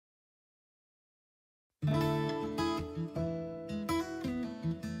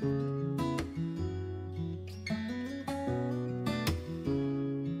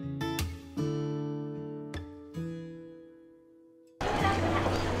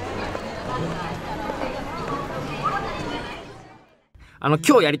今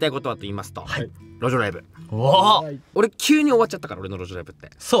日やりたいことはと言いますと、路上ライブ。俺急に終わっちゃったから、俺の路上ライブって。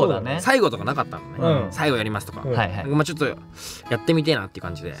そうだね。最後とかなかったのね。最後やりますとか。まあちょっとやってみてえなっていう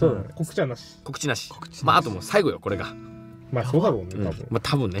感じで。告知はなし。告知なし。まああともう最後よ、これが。まあそうだろうね、多分。まあ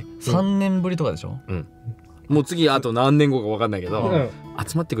多分ね。3年ぶりとかでしょ。もう次あと何年後か分かんないけど、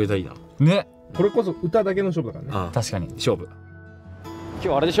集まってくれたらいいな。ね。これこそ歌だけの勝負だからね。確かに。勝負。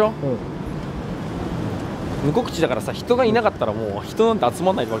今日あれでしょ。無告知だからさ、人がいなかったらもう人なんて集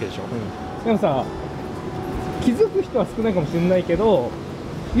まんないわけでしょ。でもさ、気づく人は少ないかもしれないけど、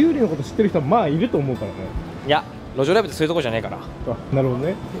有利のこと知ってる人はまあいると思うからね。いや、路上ライブってそういうとこじゃねえから。あ、なるほど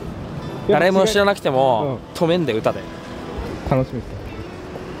ね。誰も知らなくても止めんで歌で。楽しみです。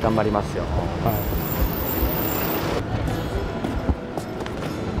頑張りますよ。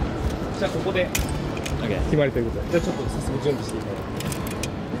じゃあここで決まりということで、じゃあちょっと早速準備していただいて。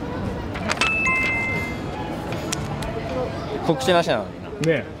告知なしなのにな。ね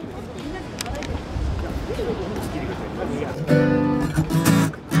え。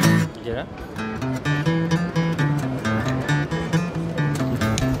いける？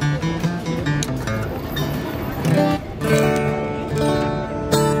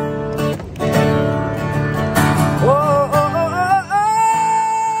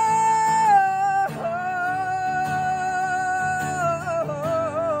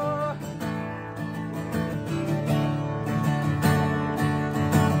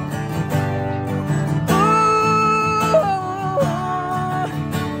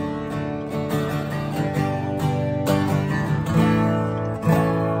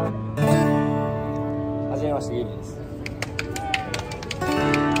ゆりです。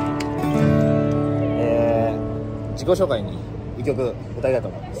自己紹介に一曲歌いたいと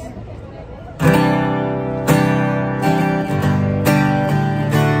思います。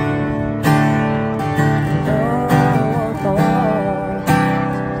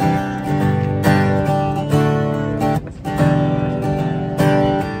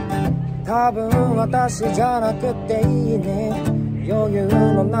多分私じゃなくていいね、余裕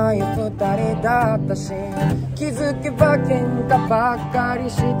のない二人だったし、気づけば喧嘩ばっかり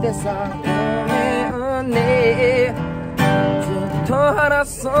してさ、ごめんね。ずっと話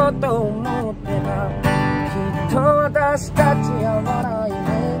そうと思ってた、きっと私たち合わないね。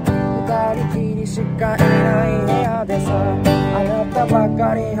二人きりしかいない部屋でさ、あなたば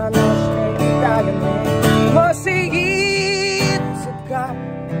かり話していたよね。もしいつか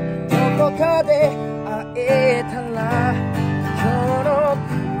どこかで会えたら、今日のこ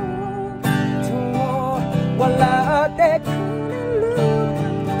とを笑ってくれる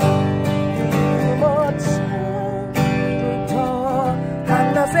かな。もちゃんと話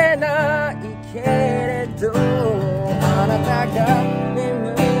せないけれど、あなたが眠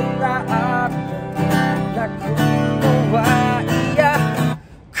った後泣くのは嫌。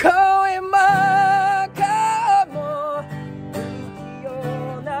声も顔も不器用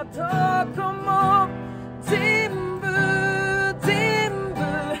なとこも全部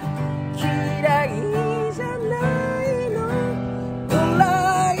嫌いじゃないの。ドラ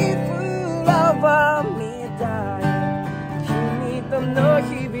イフラワーみたい、君との日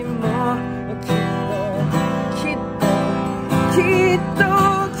々もき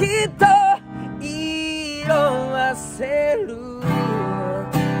っと色あせる。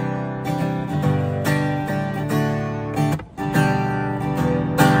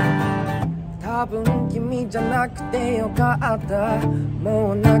多分君じゃなくてよかった、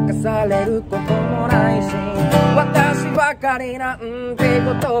もう泣かされることもないし、私ばかりなんて言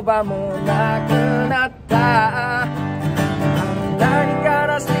葉もなくなった。何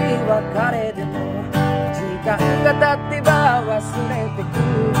悲しい別れでも時間が経ってば忘れてく。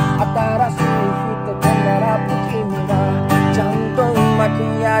新しい人と並ぶ君はちゃんとうまく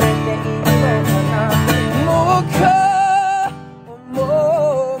やれているのかな。もうも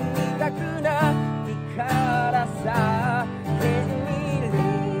う見たくないからさ、変に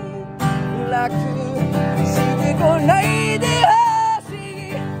楽してこないでほし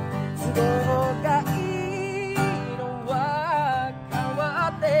い。都合がいいのは変わ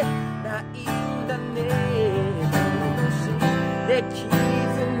ってないんだね。できず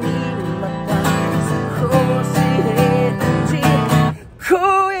にまた少し返事、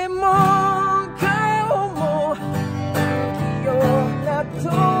声も顔も不器用なと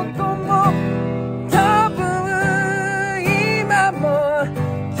こも多分今も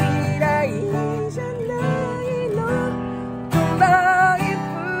嫌いじゃないの。ド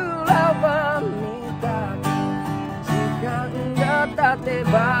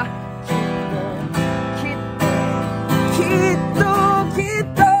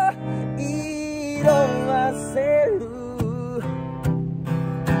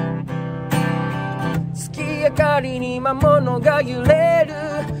りに魔物が揺れる。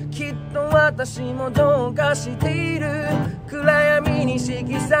きっと私もどうかしている。暗闇に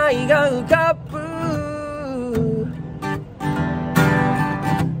色彩が浮かぶ。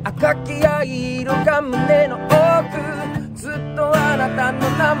赤き灰色が胸の奥。ずっとあなたの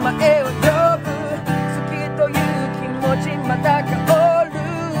名前を呼ぶ。好きという気持ちまた香る。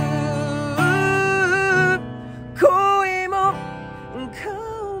声も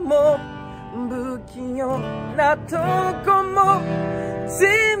顔も不器用なとこも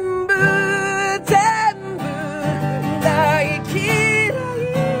全部大嫌い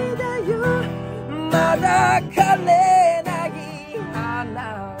だよ。まだ枯れない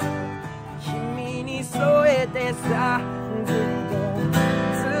花君に添えてさ。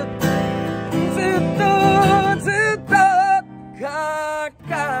ずっと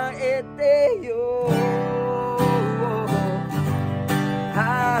抱えてよ。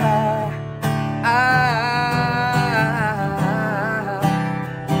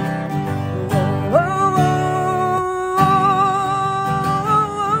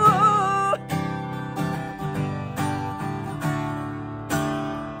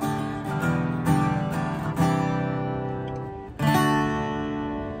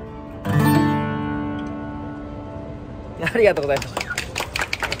ありがとうございます。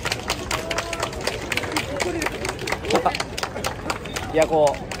いや、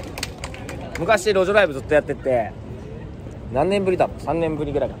こう昔路上ライブずっとやってて、何年ぶりだろう、3年ぶ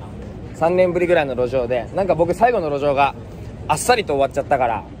りぐらいかな。3年ぶりぐらいの路上で、なんか僕最後の路上があっさりと終わっちゃったか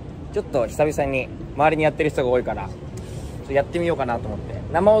ら、ちょっと久々に周りにやってる人が多いから、ちょっとやってみようかなと思って。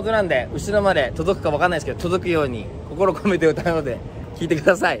生音なんで後ろまで届くか分かんないですけど、届くように心込めて歌うので聴いてく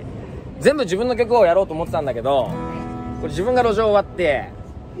ださい。全部自分の曲をやろうと思ってたんだけど、これ自分が路上終わって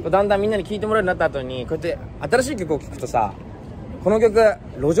だんだんみんなに聴いてもらえるようになった後に、こうやって新しい曲を聴くとさ、この曲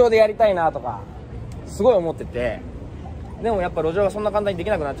路上でやりたいなとかすごい思ってて、でもやっぱ路上はそんな簡単にでき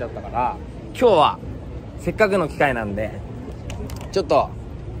なくなっちゃったから、今日はせっかくの機会なんで、ちょっと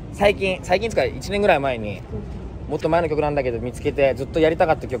最近つか1年ぐらい前に、もっと前の曲なんだけど見つけてずっとやりた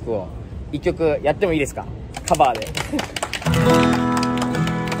かった曲を1曲やってもいいですか、カバーで。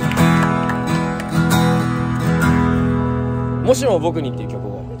もしも僕にっていう曲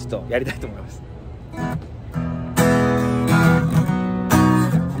をちょっとやりたいと思います。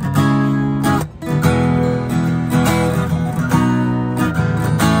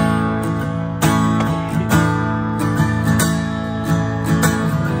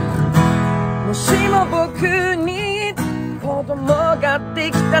もしも僕に子供が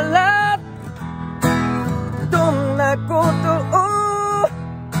できたら、どんなことを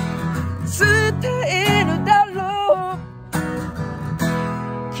伝えるだろう。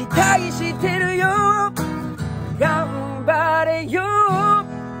期待してるよ、頑張れよ。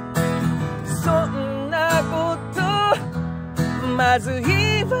そんなことまず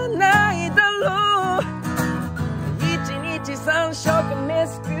言わないだろう。一日3食目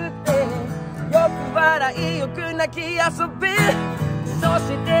すくって、よく笑いよく泣き遊べ。そし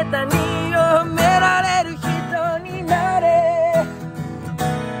て他人を褒められる人になれ。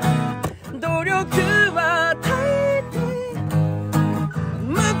努力は大抵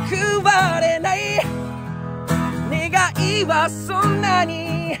報われない。願いはそんな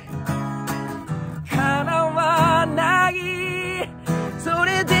に叶わない。そ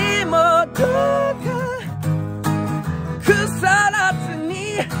れでもどうか腐らず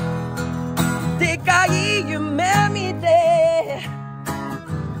にでかい夢見て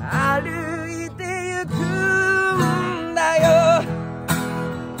歩いてゆくんだよ。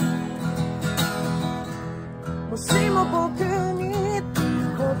もしも僕に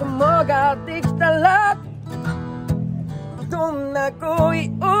子供ができたら、どんな恋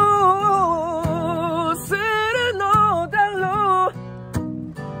をするのだろう。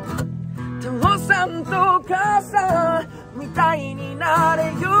父さんと母さんみたいになれ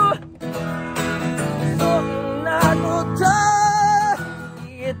よ。そんなこと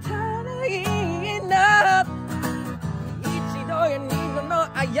言えたらいいな。一度や二度の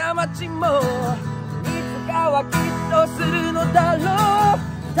過ちもいつかはきっとするのだろう。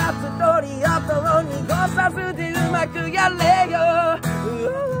立つ鳥跡を濁さずでうまくやれよ。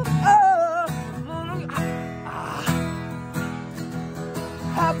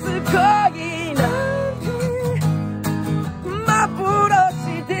初恋なんて幻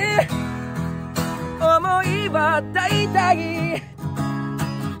で、思いは大体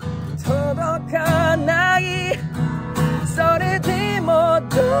届かない。それでも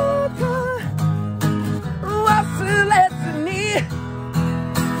どうか忘れずに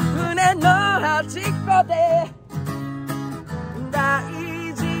胸の端っこで大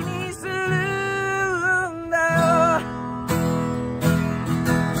事にするんだよ。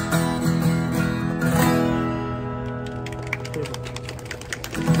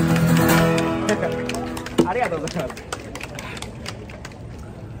とうございます。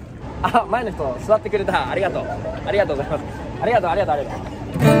あ、前の人座ってくれた。ありがとう。ありがとうございます。ありがとう、ありがとう、ありがとう。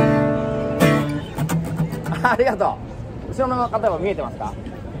ありがとう。後ろの方は見えてますか？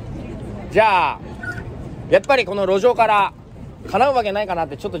じゃあやっぱりこの路上から叶うわけないかなっ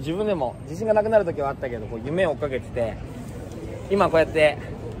てちょっと自分でも自信がなくなる時はあったけど、こう夢を追っかけてて、今こうやって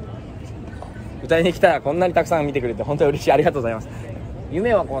歌いに来たらこんなにたくさん見てくれて本当に嬉しい。ありがとうございます。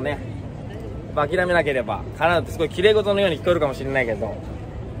夢はこうね、諦めなければ叶うってすごい綺麗事のように聞こえるかもしれないけど、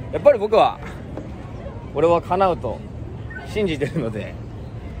やっぱり僕は俺は叶うと信じてるので、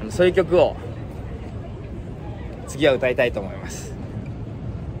そういう曲を次は歌いたいと思います。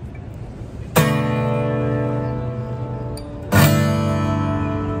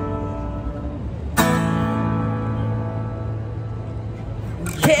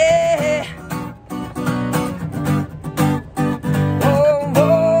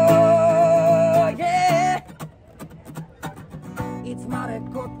いつまで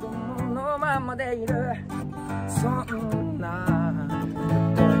子供のままでいる、そんな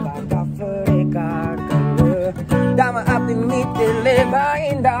言葉が降りかかる。黙って見てれば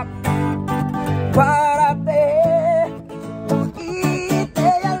いいんだ、笑って言ってや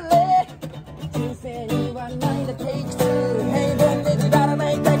れ。人生にはないんだテイク2、平凡でくだら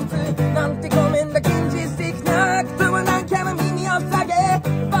ない退屈なんてごめんだ。現実的なことは何回も耳を下げ、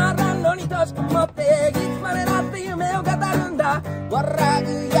バランのに閉じこもって、いつまでだって夢を語るんだ。笑う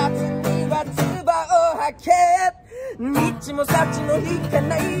やつには唾を吐け、ニッチもサッチも引か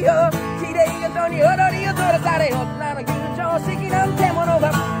ないよ。綺麗事に踊りを取らされ、大人の友情式なんてもの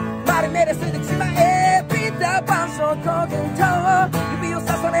は丸目で捨てちまえ。ピーターパン症候群と指を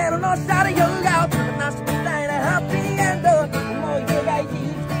重ねるのしたらヨガを手放すみたいなハッピーエンド、思い描いて生き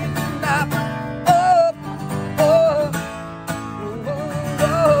ていくんだ。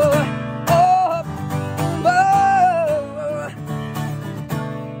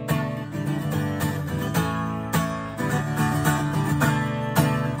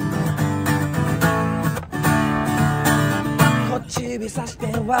指さして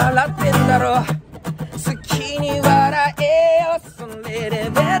笑ってんだろ、好きに笑えよ、それで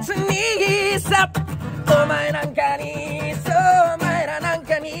別にさ。お前なんかに、そうお前らなん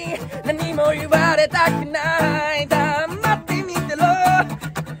かに何も言われたくない。黙ってみてろ、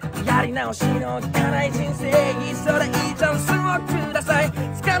やり直しの効かない人生、それいいチャンスをください。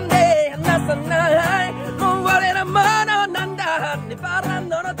掴んで離さない、もう我らものなんだ。ネバーラン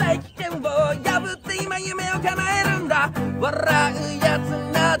ドの大気圏を破って今夢を叶えるんだ。笑うやつ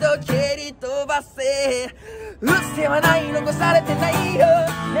など蹴り飛ばせ、うっせはない、残されてないよ。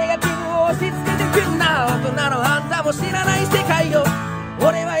ネガティブを押し付けてくんな、大人のあんたも知らない世界よ。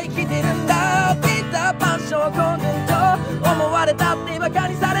俺は生きてるんだ、ピーターパン症候群と思われたってバカ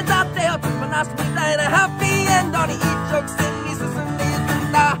にされたってよ。手放すみたいなハッピーエンドに一直線に進んでいく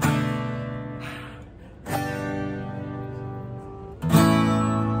んだ。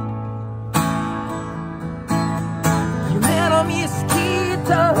夢のミスキーと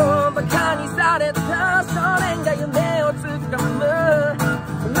バカにされた少年が夢をつかむ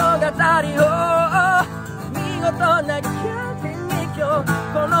物語を、見事な逆転を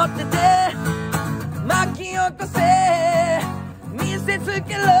この手で巻き起こせ、見せつ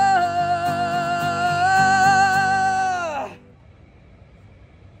けろ。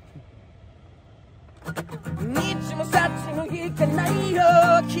ニッチもサッチも引かないよ。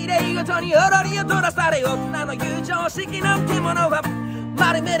綺麗事に踊りを取らされ、大人の友情式なんてものは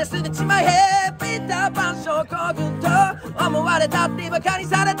丸目で捨てちまえ。ピーターパン症候群と思われたってバカに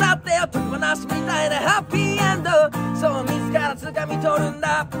されたってよ。手放すみたいなハッピーエンド、そう自ら掴み取るん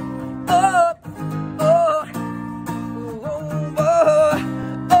だ。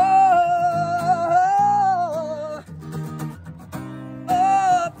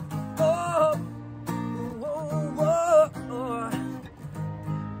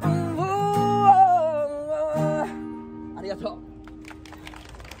ありがとう。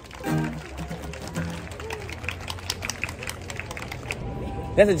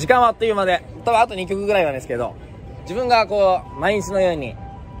先生、時間はあっという間で、多分あと2曲ぐらいなんですけど、自分がこう毎日のように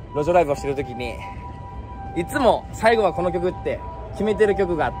路上ライブをしてる時にいつも最後はこの曲って決めてる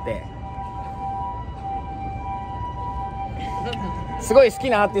曲があって、すごい好き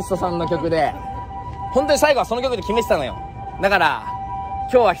なアーティストさんの曲で、本当に最後はその曲で決めてたのよ。だから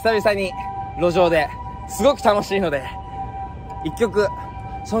今日は久々に路上ですごく楽しいので、1曲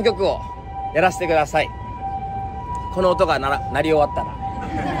その曲をやらせてください。この音が鳴り終わったら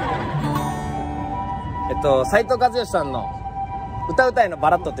斉藤和義さんの歌いの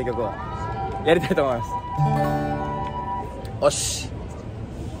バラッドって曲をやりたいと思います。よし。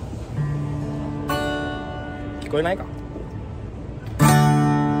こえないか。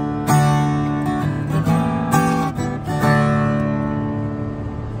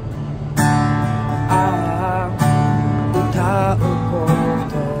歌うこ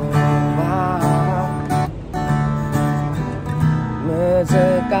とは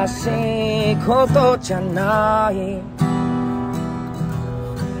難しいことじゃない、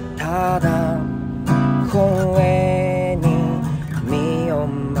ただ声に身を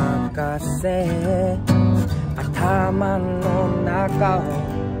任せ頭の中を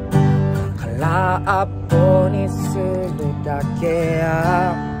空っぽにするだけ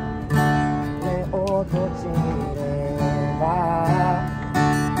や、目を閉じれば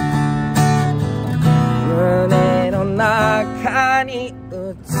胸の中に映る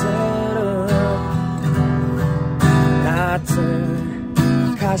懐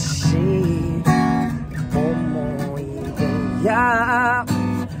かしい思い出やあ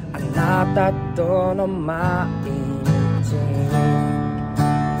なたとの毎日、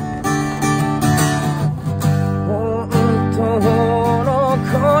本当の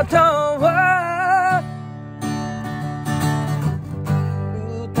ことは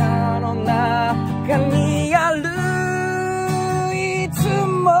歌の中にある、いつ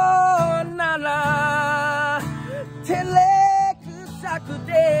もなら照れくさくて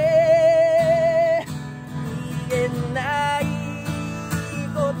言えない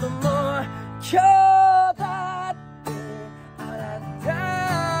ことも今日だってあなた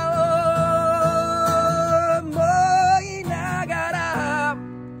を思いながら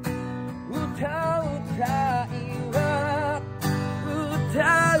歌うたいは歌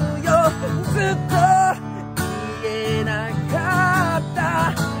うよ、ずっと言えなかった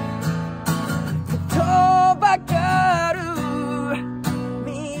ことばかる、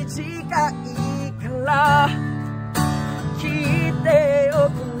短いから聞いてお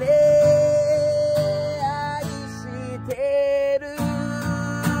くね、愛してる、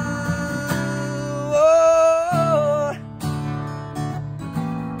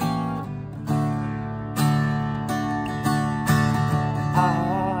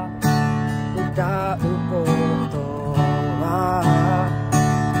歌うことは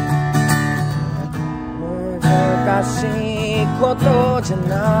難しいことじゃな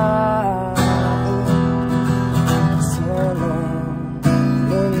い、その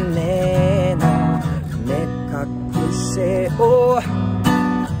胸の目隠せを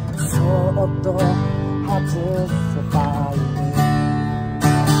そっと外せばいい、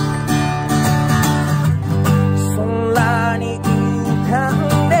空に浮かん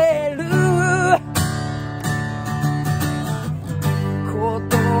でる言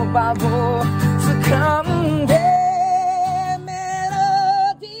葉を掴んでメロ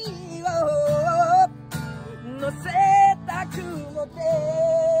ディーを乗せた雲で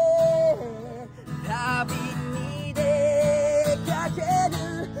旅に出かける、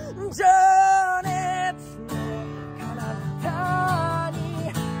情熱の彼方に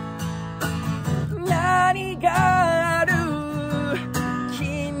何がある気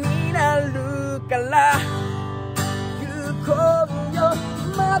になるから行こうよ、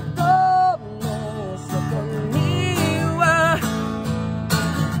窓の外には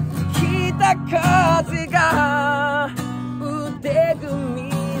北風が腕組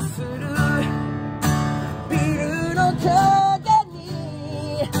みする、ビルの影に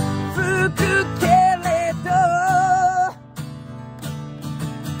吹くけれど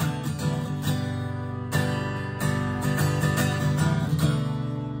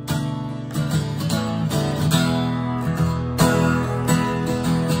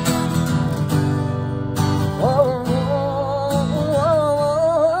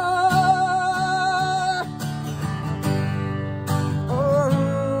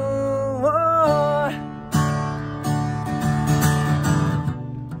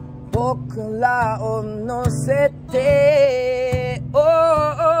僕らを乗せて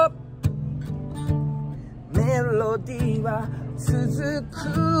メロディーは続く、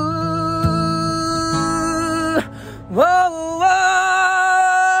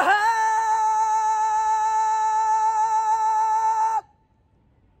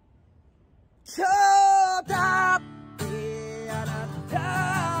今日だってあなた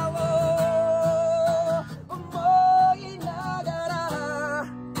を思いながら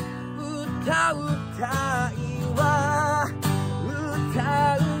歌うたいは歌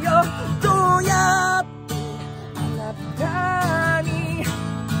うよ、どうやってあなたに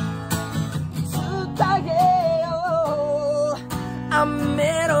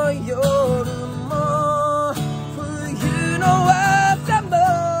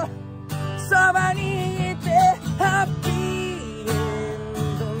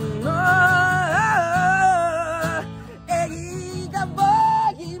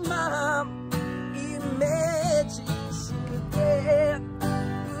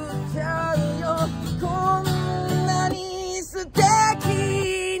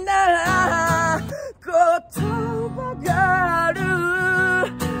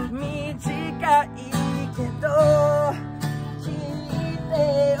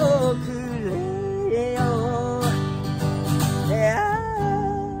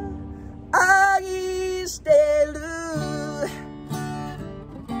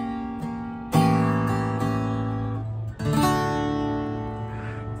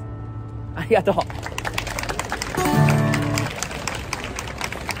りがとう。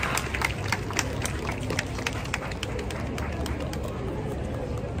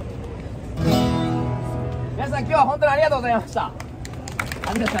皆さん今日は本当にありがとうございました。あり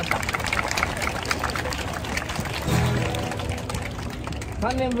がとうございました。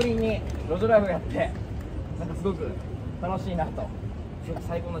3年ぶりに路上ライブやって、なんかすごく楽しいなと、すごく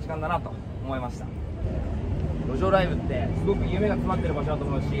最高の時間だなと思いました。路上ライブってすごく夢が詰まってる場所だと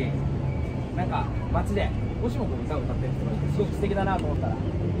思うし、なんか街でもしも歌を歌ってる人がいてすごく素敵だなと思ったら、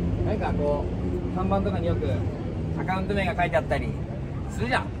なんかこう看板とかによくアカウント名が書いてあったりする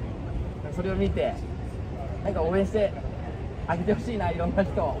じゃん。それを見てなんか応援してあげてほしいな、いろんな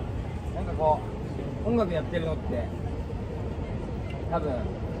人を。なんかこう音楽やってるのって多分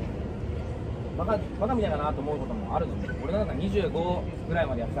バカみたいだなと思うこともあるので、俺なんか25ぐらい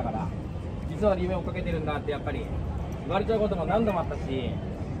までやってたから、実は夢を追っかけてるんだってやっぱり言われちゃうことも何度もあったし、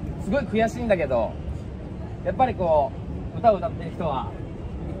すごい悔しいんだけど、やっぱりこう歌を歌ってる人は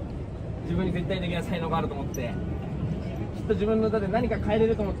自分に絶対的な才能があると思って、きっと自分の歌で何か変えれ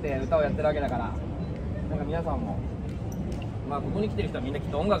ると思って歌をやってるわけだから、なんか皆さんも、まあここに来てる人はみんなきっ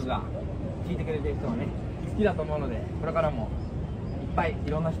と音楽が聴いてくれてる人はね好きだと思うので、これからもいっぱい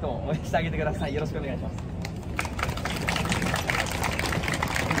いろんな人を応援してあげてください。よろしくお願いします。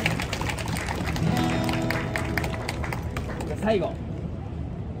じゃあ最後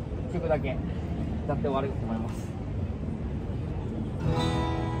1曲だけ歌って終わると思います。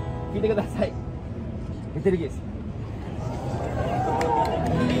聴いてください。ベテルギウス。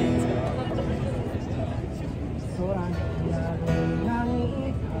空にある何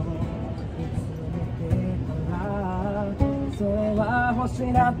かを見つめてたら、それは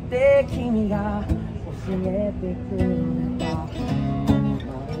星だって君が教えてくれた。ま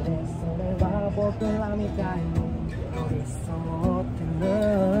るでそれは僕らみたいに寄り添ってる。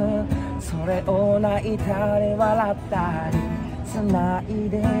それを泣いたり笑ったり繋い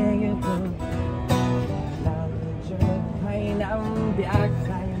でゆく。何十回何百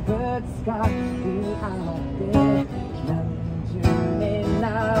回ぶつかり合って何十年何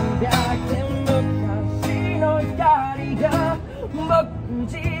百年昔の光が僕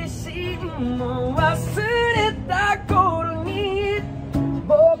自身も忘れた頃に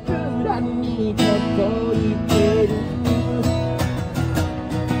僕らに届いてる。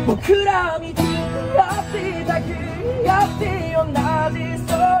僕ら見つめ合ってたくやって同じ空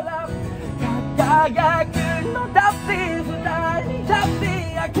輝くのだって二人だって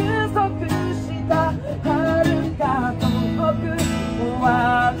約束した遥か遠く終わ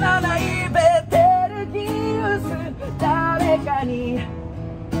らないベテルギウス、誰かに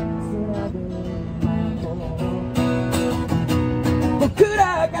つなぐ魔法。僕ら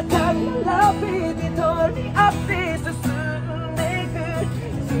がただビビとにあって進んでいく。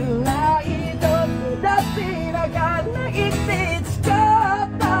辛い時だって泣かないって誓っ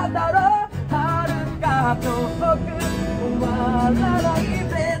ただろう。遥か遠く終わらない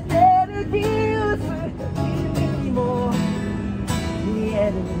ベテルギウス、君にも見え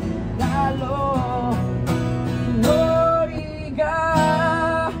るだろう。祈りが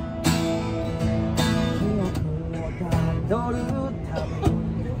記憶をたどるたび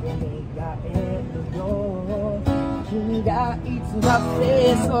に蘇るよ。君がいつだって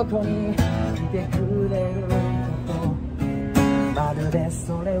そこにいてくれること、まるで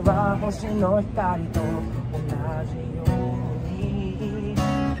それは星の光と同じように。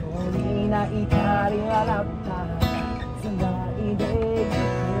今日に泣いたり笑ったり繋いでいく。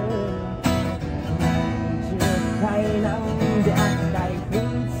何十回何百回ぶ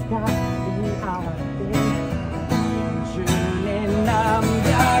つかり合って10年何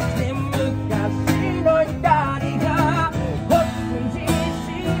百年昔の光が僕自身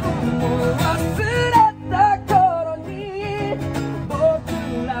も忘れた頃に僕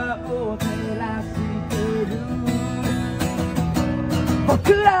らを照らしてる。僕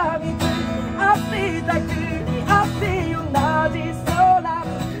ら見つめ合ってたくにあって同じ空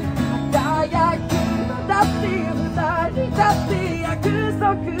輝くのだって二人だって約束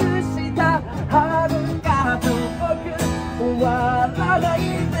した遥か遠く終わらない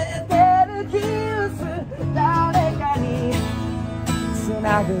ベテルギウス、誰かにつな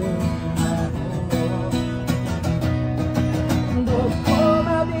ぐ。どこま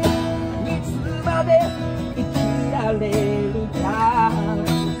でいつまで生きられるか。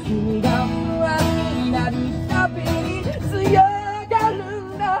君が不安になるたびに強がる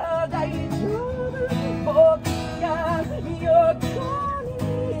んだ。大丈夫、僕が横に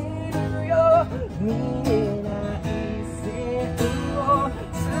いるよ。見えない線を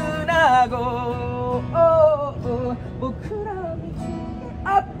つなごう。僕ら見つめ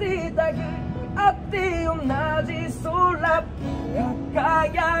合ってたくって同じ空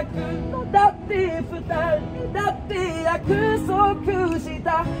輝くのだって二人だって約束し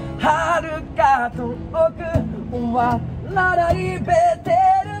た遥か遠く終わらないベテ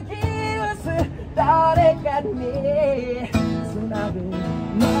ルギウス誰かにつなぐ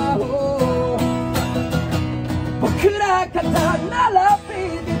魔法僕ら肩並び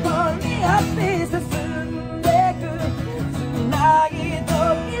で取り合って進んでく繋い時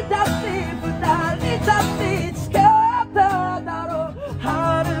だって二人だって誓っただろう遥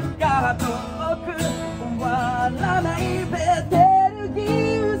か遠く終わらないベテルギ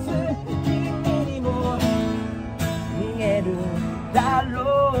ウス君にも見えるだ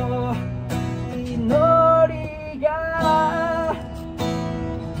ろう祈りが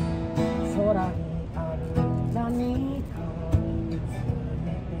空にある何かを見つめ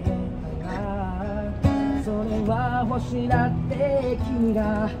てたらそれは星だって君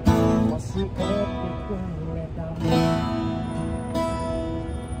が教えてくれた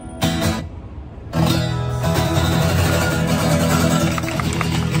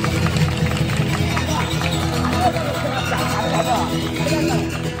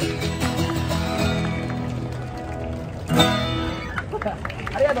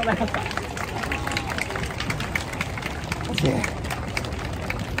ありがとうございました。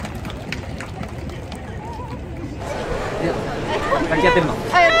何やってるの？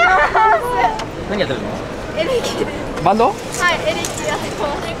何やってるの？エレキ。バンド？はい、エレキやって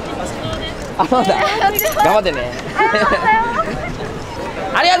ます。あ、そうだ。頑張ってね。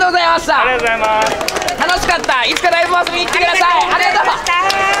ありがとうございました。ありがとうございます。楽しかった。いつかライブ遊びに来てください。ありがとう。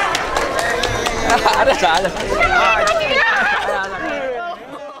ありがとう。ありがとう。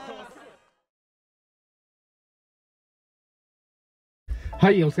は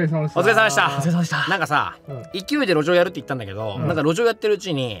い、お疲れ様でした。お疲れ様でした。お疲れ様でした。なんかさ、勢いで路上やるって言ったんだけど、なんか路上やってるう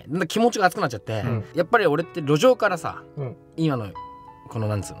ちになんか気持ちが熱くなっちゃって、やっぱり俺って路上からさ、今のこの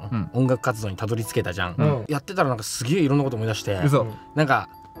なんつうの、音楽活動にたどり着けたじゃん。やってたらなんかすげえいろんなこと思い出して、なんか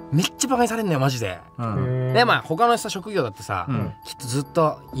めっちゃバカにされんのよマジで。でまあ他のさ職業だってさ、きっとずっ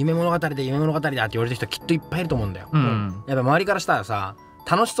と夢物語で夢物語だって言われてる人きっといっぱいいると思うんだよ。やっぱ周りからしたらさ、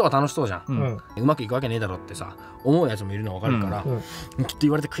楽しそうは楽しそうじゃん、うまくいくわけねえだろってさ思うやつもいるの分かるから、きっと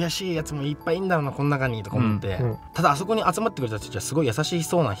言われて悔しいやつもいっぱいいんだろうなこの中にとか思って、ただあそこに集まってくれた人たちはすごい優し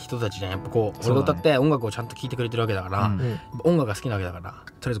そうな人たちじゃん。やっぱこう俺が歌って音楽をちゃんと聴いてくれてるわけだから、音楽が好きなわけだから、とり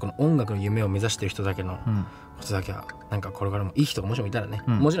あえずこの音楽の夢を目指してる人だけのことだけはなんかこれからもいい人がもしもいたらね、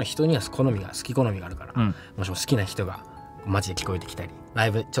もちろん人には好き好みがあるから、もしも好きな人がマジで聞こえてきたりラ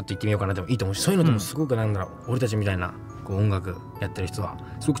イブちょっと行ってみようかなでもいいと思うし、そういうのでもすごくなんだろう、俺たちみたいなこう音楽やってる人は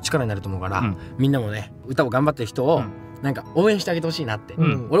すごく力になると思うから、みんなもね歌を頑張ってる人をなんか応援してあげてほしいなって、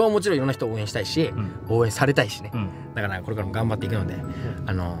俺ももちろんいろんな人を応援したいし、応援されたいしね、だからこれからも頑張っていくので、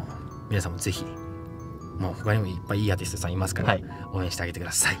皆さんもぜひもう他にもいっぱいいいアーティストさんいますから、応援してあげてく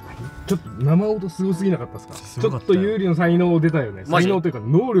ださい。ちょっと生音すごすぎなかったですか？ちょっと優里の才能出たよね。才能というか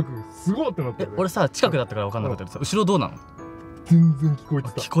能力すごいってなってる。俺さ近くだったから分かんなかったけどさ、後ろどうなの？全然聞こえて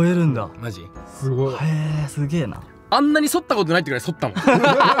た。聞こえるんだ。マジすごい。へえ、すげえな。あんなに反ったことないってくらい反ったもん。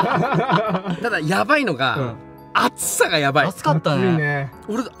ただやばいのが、暑さがやばい。暑かったね。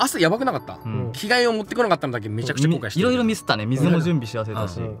俺朝やばくなかった。着替えを持ってこなかったのだけめちゃくちゃ後悔してる。いろいろミスったね。水も準備し忘れた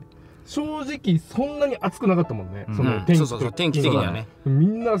し。正直そんなに暑くなかったもんね。その天気的にはね。み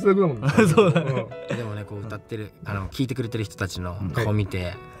んな汗だくだもんね。そうだね。でもねこう歌ってる聞いてくれてる人たちの顔見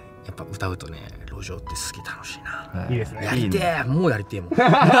て。やっぱ歌うとね路上ってすげえ楽しいな。いいですね。やりてえ、もうやりてえもん。おい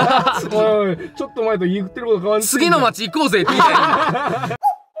ちょっと前と言ってること変わんない。次の街行こうぜって言いたい。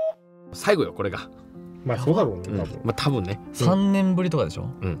最後よこれが。まあそうだろうね。まあ多分ね。3年ぶりとかでしょ。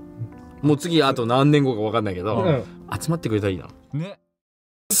もう次あと何年後か分かんないけど集まってくれたらいいな。ね。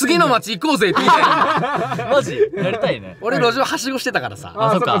次の街行こうぜって言いたい。マジやりたいね。俺路上はしごしてたからさ。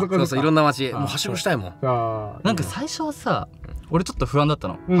あ、そっか。そうそういろんな街もうはしごしたいもん。なんか最初はさ、俺ちょっと不安だった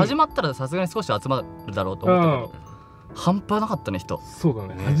の。始まったらさすがに少し集まるだろうと思ったけど、半端なかったね人。そう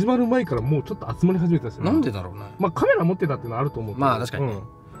だね。始まる前からもうちょっと集まり始めてたし。なんでだろうね。まあカメラ持ってたっていうのはあると思う。まあ確かに。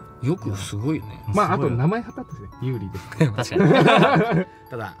よくすごいよね。まああと名前はたったしね。優里で。確かに。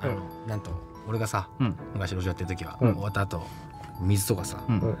ただなんと俺がさ昔路上やってる時は終わった後水とかさ、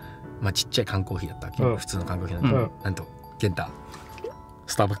まあちっちゃい缶コーヒーだったわけ。普通の缶コーヒーなんだけど、なんと健太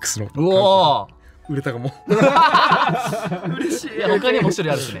スターバックスの。うわ売れたかも。嬉しい。他にも種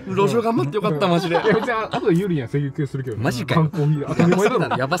類あるしね。路上頑張ってよかったマジで。いや別にあと優里には請求するけど。マジか。缶コーヒー当たり前だ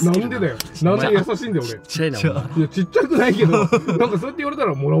ろ。やばすぎる。なんでだよ。なんで優しいんだよ俺。ちっちゃいな。いやちっちゃくないけど、なんかそうやって言われた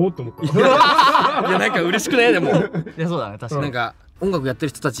らもらおうと思った。いやなんか嬉しくないでも。いやそうだね確かに。なんか音楽やってる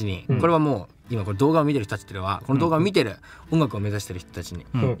人たちにこれはもう今これ動画を見てる人たちっていうのはこの動画を見てる音楽を目指してる人たちに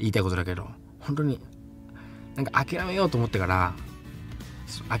言いたいことだけど、本当になんか諦めようと思ってから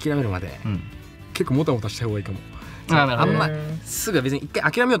諦めるまで、結構もたもたした方がいいかも。あんますぐ別に一回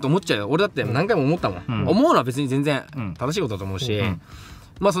諦めようと思っちゃうよ。俺だって何回も思ったもん、思うのは別に全然正しいことだと思うし、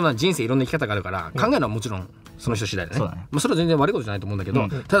まあそんな人生いろんな生き方があるから考えるのはもちろんその人次第だね。まあそれは全然悪いことじゃないと思うんだけど、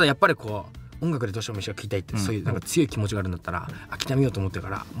ただやっぱりこう音楽でどうしても飯が食いたいってそういうなんか強い気持ちがあるんだったら諦めようと思ってるか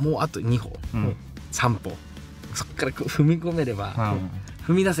らもうあと2歩3歩そっからこう踏み込めれば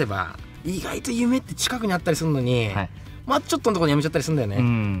踏み出せば意外と夢って近くにあったりするのに、まあちょっとのところにやめちゃったりするんだよ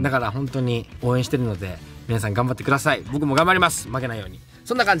ね。だから本当に応援してるので皆さん頑張ってください。僕も頑張ります。負けないように。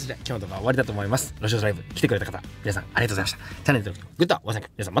そんな感じで今日の動画は終わりだと思います。路上ライブ来てくれた方皆さんありがとうございました。チャンネル登録グッドボタン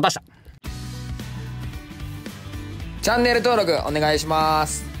皆さんまた明日。チャンネル登録お願いしま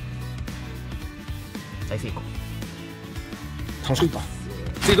す。大成功。楽しかっ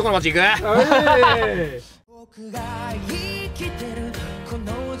た。次どこの街行く？僕が生きてるこ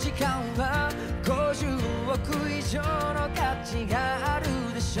の時間は50億以上の価値がある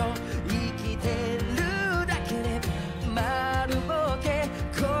でしょ。生きてるだけで丸儲け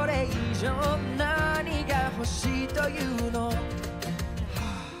これ以上何が欲しいというの。